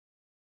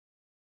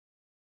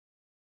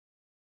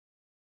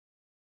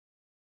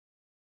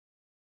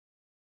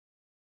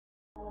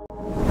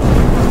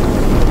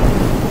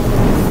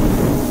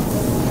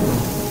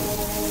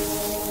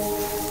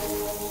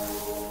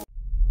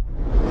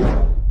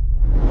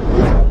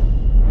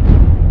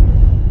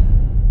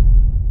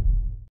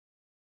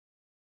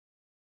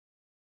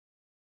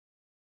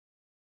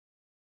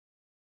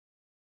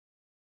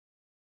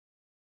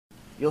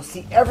you'll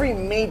see every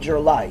major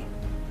lie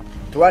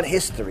throughout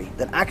history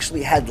that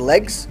actually had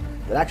legs,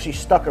 that actually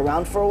stuck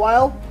around for a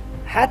while,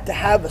 had to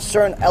have a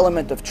certain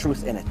element of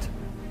truth in it.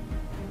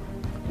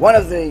 One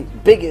of the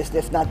biggest,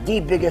 if not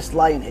the biggest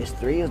lie in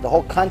history is the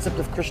whole concept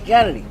of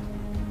Christianity.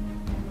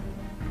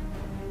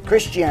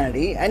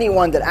 Christianity,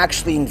 anyone that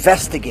actually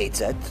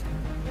investigates it,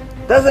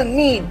 doesn't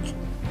need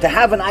to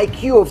have an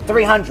IQ of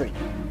 300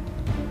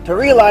 to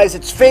realize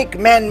it's fake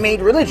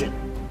man-made religion.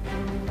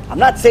 I'm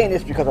not saying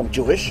this because I'm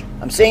Jewish,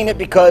 I'm saying it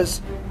because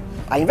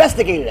I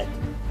investigated it.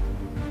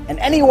 And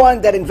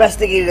anyone that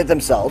investigated it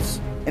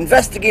themselves,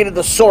 investigated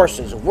the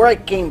sources of where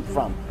it came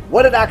from,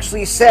 what it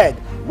actually said,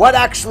 what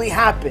actually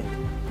happened,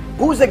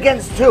 who's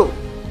against who,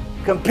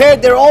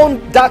 compared their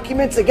own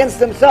documents against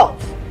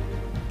themselves,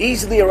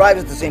 easily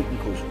arrives at the same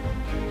conclusion.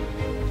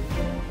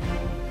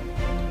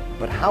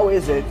 But how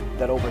is it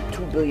that over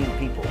 2 billion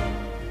people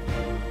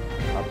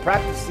are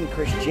practicing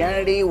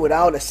Christianity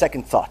without a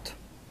second thought?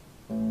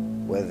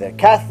 Whether they're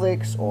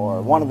Catholics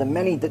or one of the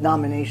many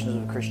denominations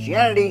of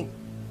Christianity,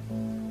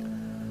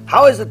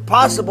 how is it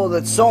possible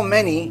that so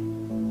many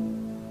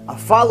are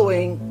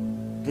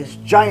following this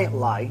giant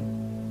lie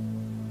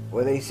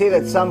where they say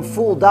that some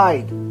fool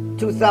died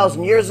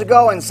 2,000 years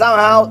ago and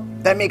somehow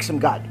that makes him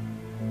God?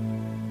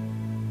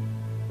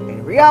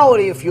 In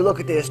reality, if you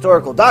look at the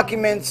historical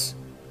documents,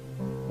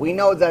 we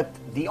know that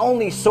the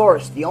only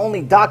source, the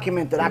only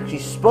document that actually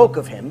spoke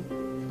of him,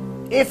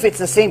 if it's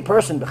the same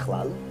person,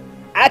 Bichlal,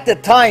 at the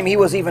time he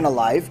was even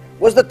alive,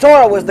 was the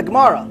Torah, was the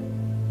Gemara.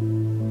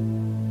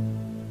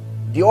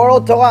 The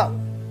oral Torah.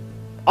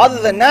 Other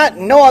than that,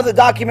 no other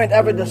document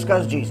ever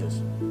discussed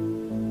Jesus.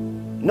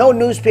 No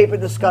newspaper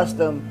discussed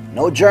him,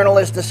 no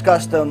journalist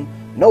discussed him,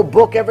 no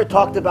book ever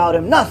talked about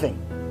him, nothing.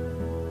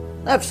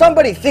 Now, if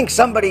somebody thinks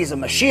somebody's a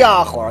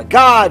Mashiach or a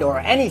God or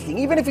anything,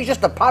 even if he's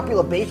just a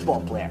popular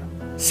baseball player,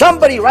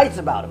 somebody writes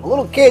about him. A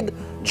little kid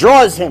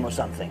draws him or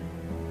something.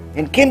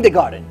 In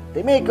kindergarten,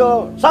 they make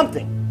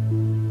something.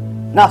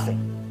 Nothing.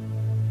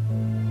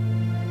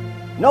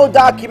 No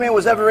document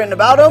was ever written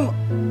about him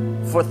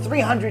for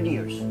 300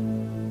 years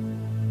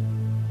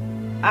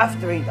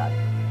after he died.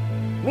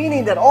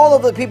 Meaning that all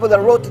of the people that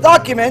wrote the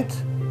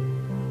document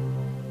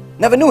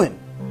never knew him.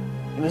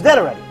 He was dead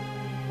already.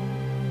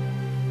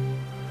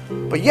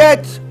 But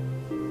yet,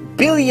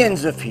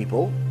 billions of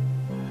people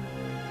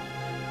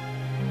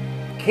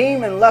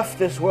came and left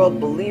this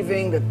world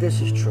believing that this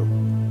is true.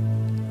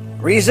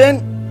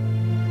 Reason?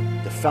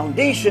 The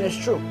foundation is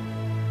true.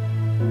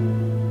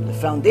 The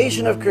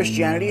foundation of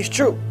Christianity is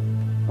true.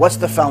 What's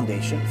the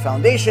foundation?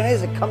 Foundation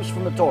is it comes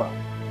from the Torah.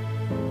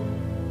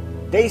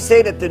 They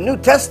say that the New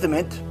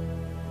Testament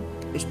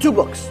is 2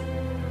 books.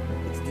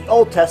 It's the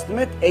Old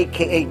Testament,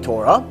 aka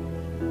Torah,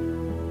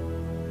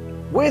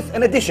 with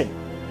an addition.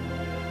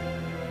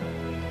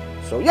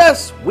 So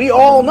yes, we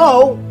all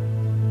know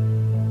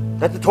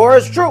that the Torah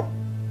is true.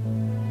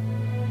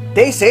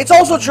 They say it's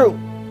also true.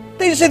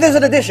 They just say there's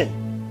an addition.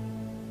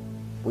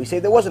 We say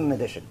there wasn't an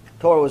addition.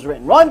 Torah was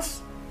written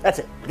once, that's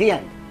it, the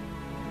end.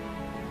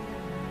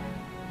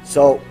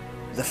 So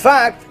the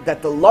fact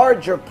that the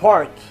larger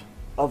part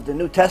of the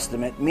New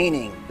Testament,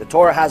 meaning the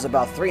Torah has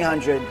about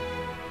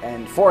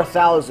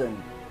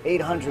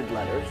 304,800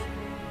 letters,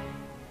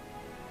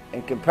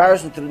 in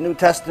comparison to the New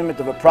Testament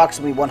of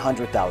approximately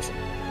 100,000.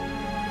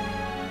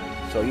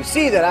 So you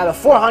see that out of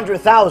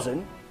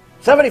 400,000,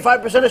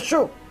 75% is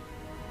true.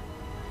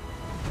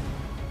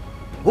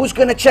 Who's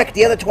going to check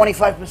the other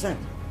 25%?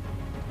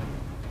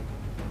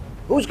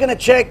 Who's going to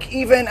check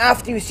even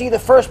after you see the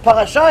first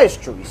parasha is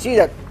true? You see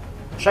that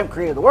HaShem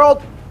created the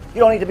world. You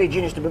don't need to be a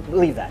genius to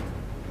believe that.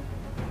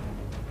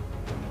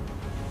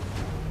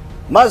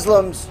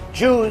 Muslims,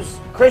 Jews,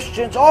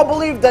 Christians all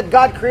believe that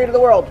God created the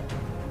world.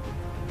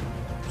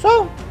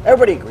 So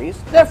everybody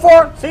agrees.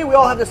 Therefore, see, we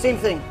all have the same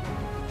thing.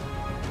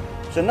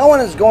 So no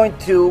one is going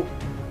to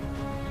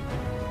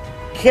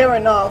care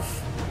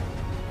enough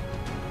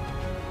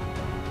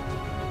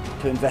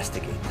to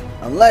investigate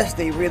unless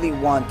they really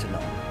want to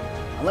know,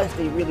 unless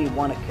they really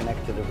want to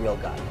connect to the real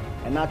God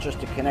and not just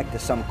to connect to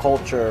some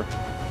culture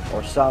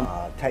or some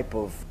type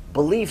of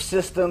belief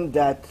system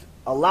that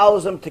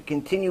allows them to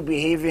continue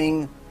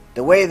behaving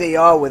the way they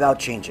are without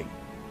changing.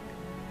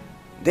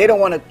 They don't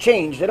want to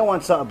change. They don't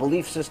want a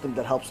belief system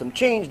that helps them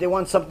change. They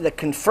want something that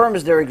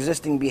confirms their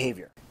existing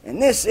behavior.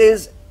 And this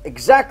is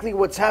exactly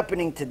what's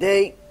happening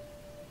today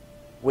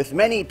with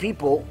many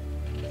people,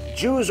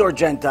 Jews or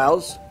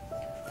Gentiles,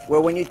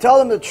 where when you tell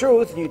them the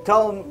truth, and you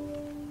tell them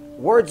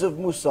words of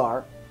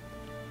Musar,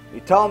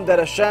 you tell them that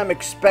HaShem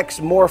expects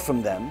more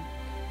from them,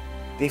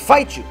 they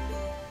fight you.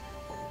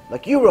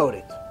 Like you wrote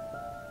it.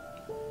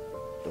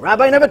 The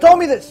rabbi never told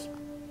me this.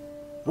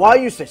 Why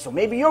you say so?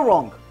 Maybe you're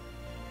wrong.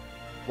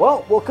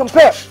 Well, we'll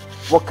compare.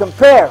 We'll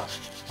compare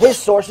his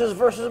sources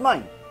versus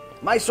mine.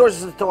 My source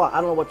is the Torah. I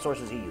don't know what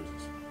sources he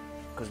uses,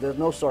 because there's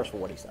no source for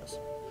what he says.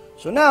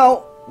 So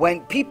now,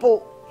 when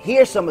people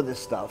hear some of this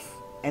stuff,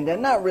 and they're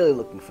not really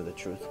looking for the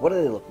truth, what are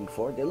they looking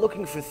for? They're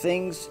looking for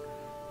things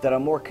that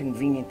are more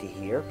convenient to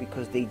hear,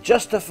 because they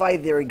justify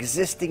their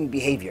existing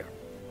behavior.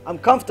 I'm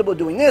comfortable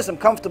doing this, I'm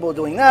comfortable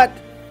doing that.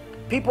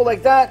 People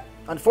like that,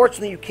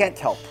 unfortunately, you can't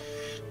help.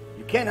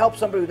 You can't help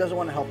somebody who doesn't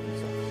want to help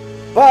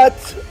themselves.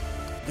 But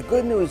the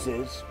good news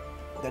is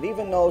that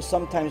even though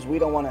sometimes we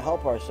don't want to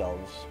help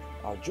ourselves,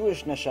 our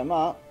Jewish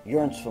neshama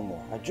yearns for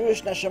more. Our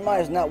Jewish neshama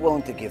is not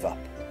willing to give up.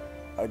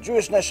 Our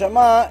Jewish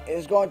neshama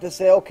is going to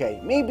say, okay,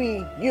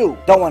 maybe you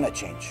don't want to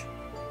change,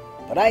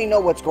 but I know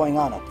what's going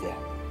on up there.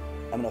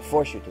 I'm going to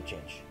force you to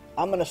change.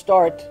 I'm going to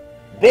start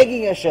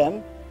begging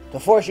HaShem to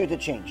force you to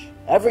change.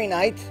 Every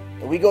night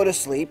that we go to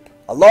sleep,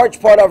 a large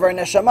part of our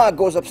neshama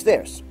goes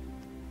upstairs.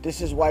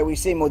 This is why we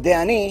say, Modeh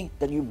Ani,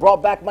 that you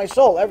brought back my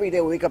soul. Every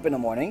day we wake up in the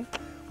morning,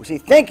 we say,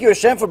 thank you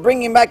HaShem for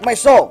bringing back my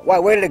soul. Why?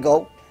 Where did it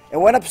go? It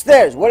went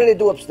upstairs. What did it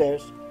do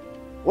upstairs?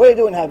 What did it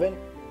do in heaven?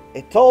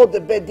 It told the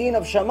Bedin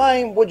of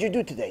Shamayim, what'd you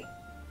do today?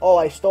 Oh,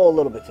 I stole a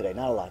little bit today,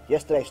 not a lot.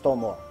 Yesterday I stole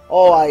more.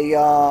 Oh,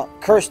 I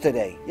cursed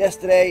today.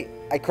 Yesterday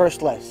I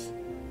cursed less.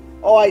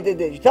 Oh, I did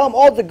this. You tell them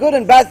all the good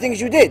and bad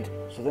things you did.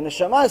 So the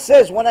neshama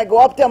says, when I go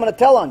up there, I'm going to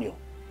tell on you.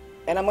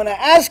 And I'm going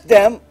to ask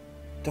them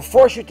to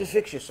force you to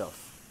fix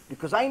yourself.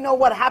 Because I know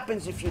what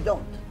happens if you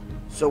don't.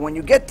 So when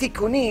you get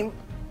tikkunim,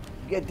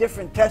 you get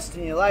different tests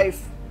in your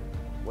life,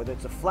 whether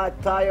it's a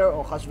flat tire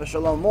or chas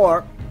v'shalom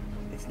more,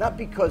 it's not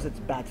because it's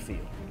bad for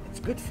you. It's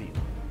good for you.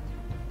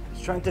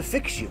 It's trying to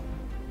fix you.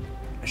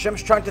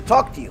 Hashem's trying to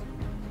talk to you.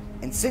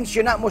 And since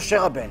you're not Moshe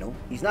Rabbeinu,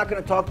 He's not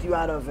going to talk to you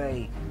out of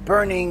a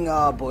burning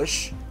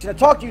bush. He's going to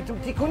talk to you through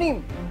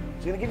tikkunim.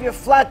 He's going to give you a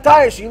flat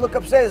tire so you look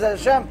upstairs and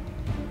say, Hashem,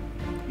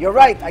 you're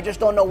right, I just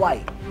don't know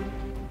why.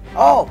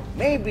 Oh,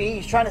 maybe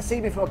He's trying to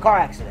save me from a car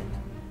accident.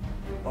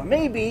 Or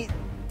maybe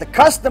the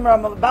customer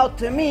I'm about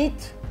to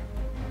meet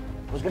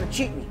was going to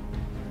cheat me.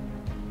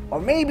 Or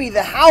maybe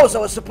the house I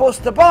was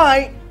supposed to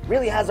buy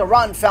really has a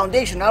rotten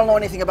foundation. I don't know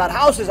anything about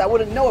houses. I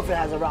wouldn't know if it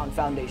has a rotten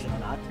foundation or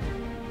not.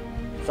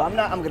 So I'm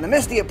going to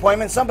miss the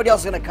appointment. Somebody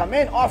else is going to come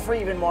in, offer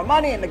even more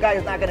money, and the guy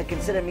is not going to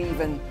consider me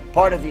even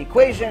part of the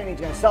equation. And he's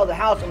going to sell the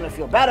house. I'm going to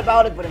feel bad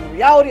about it. But in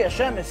reality,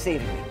 Hashem is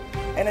saving me.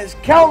 And there's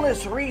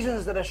countless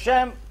reasons that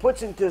Hashem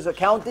puts into His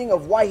accounting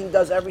of why He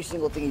does every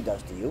single thing He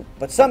does to you.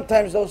 But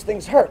sometimes those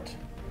things hurt.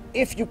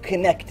 If you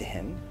connect to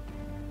Him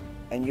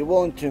and you're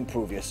willing to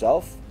improve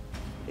yourself,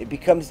 it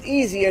becomes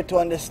easier to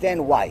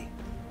understand why.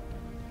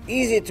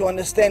 Easier to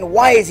understand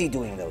why is He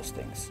doing those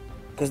things.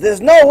 Because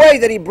there's no way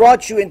that He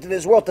brought you into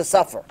this world to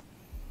suffer.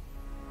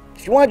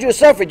 If He wanted you to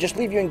suffer, just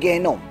leave you in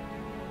Gehinnom.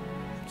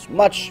 It's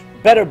much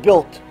better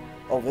built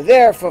over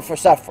there for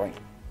suffering.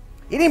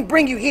 He didn't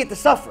bring you here to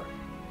suffer.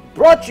 He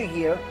brought you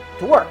here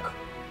to work.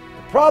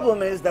 The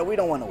problem is that we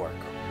don't want to work.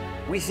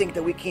 We think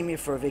that we came here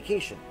for a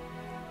vacation.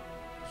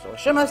 So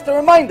Hashem has to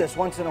remind us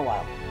once in a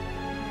while.